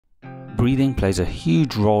Breathing plays a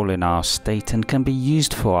huge role in our state and can be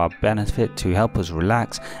used for our benefit to help us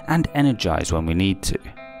relax and energize when we need to.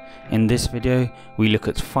 In this video, we look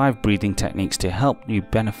at 5 breathing techniques to help you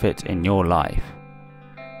benefit in your life.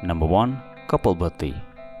 Number 1. Kapalbhati.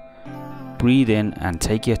 Breathe in and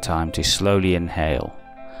take your time to slowly inhale,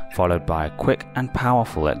 followed by a quick and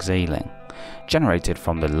powerful exhaling, generated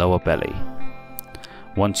from the lower belly.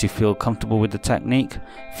 Once you feel comfortable with the technique,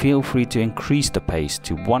 feel free to increase the pace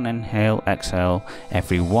to 1 inhale-exhale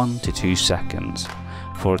every 1 to 2 seconds,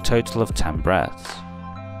 for a total of 10 breaths.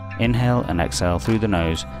 Inhale and exhale through the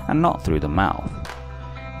nose and not through the mouth.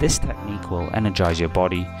 This technique will energize your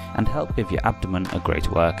body and help give your abdomen a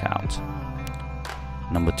great workout.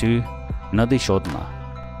 Number 2. Nadi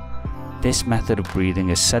Shodhana. This method of breathing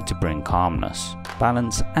is said to bring calmness,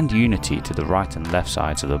 balance and unity to the right and left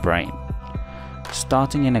sides of the brain.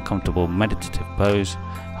 Starting in a comfortable meditative pose,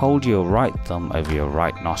 hold your right thumb over your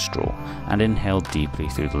right nostril and inhale deeply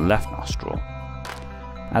through the left nostril.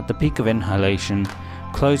 At the peak of inhalation,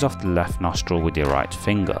 close off the left nostril with your right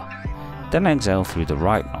finger, then exhale through the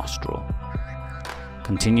right nostril.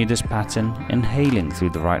 Continue this pattern, inhaling through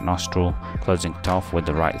the right nostril, closing it off with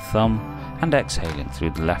the right thumb, and exhaling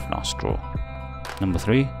through the left nostril. Number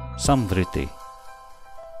 3. Samvriti.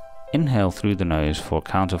 Inhale through the nose for a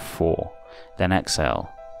count of 4, then exhale,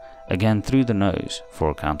 again through the nose for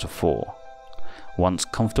a count of 4. Once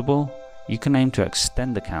comfortable, you can aim to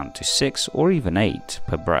extend the count to 6 or even 8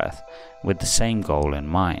 per breath with the same goal in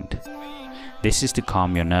mind. This is to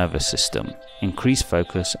calm your nervous system, increase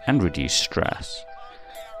focus and reduce stress.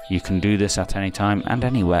 You can do this at any time and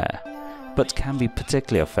anywhere, but can be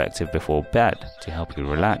particularly effective before bed to help you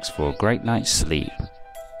relax for a great night's sleep.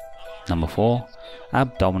 Number 4.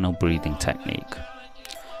 Abdominal breathing technique.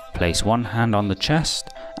 Place one hand on the chest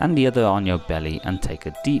and the other on your belly and take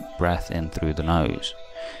a deep breath in through the nose.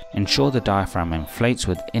 Ensure the diaphragm inflates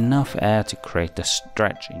with enough air to create a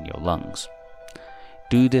stretch in your lungs.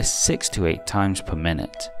 Do this 6 to 8 times per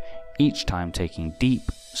minute, each time taking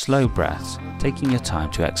deep, slow breaths, taking your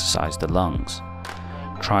time to exercise the lungs.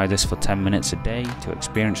 Try this for 10 minutes a day to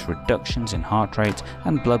experience reductions in heart rate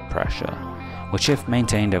and blood pressure, which if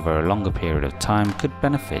maintained over a longer period of time could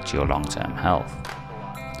benefit your long-term health.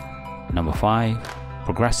 Number 5.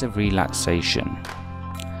 Progressive relaxation.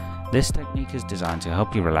 This technique is designed to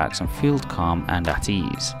help you relax and feel calm and at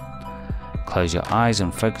ease. Close your eyes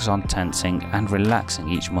and focus on tensing and relaxing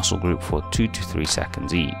each muscle group for 2 to 3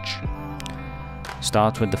 seconds each.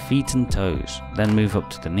 Start with the feet and toes, then move up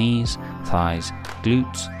to the knees, thighs,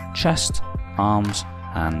 glutes, chest, arms,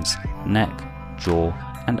 hands, neck, jaw,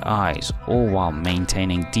 and eyes, all while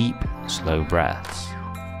maintaining deep, slow breaths.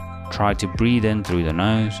 Try to breathe in through the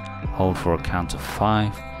nose, hold for a count of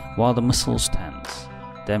 5 while the muscles tense,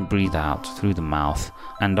 then breathe out through the mouth,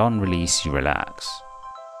 and on release you relax.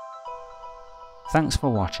 Thanks for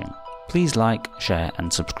watching. Please like, share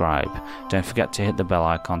and subscribe. Don't forget to hit the bell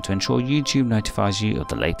icon to ensure YouTube notifies you of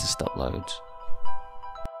the latest uploads.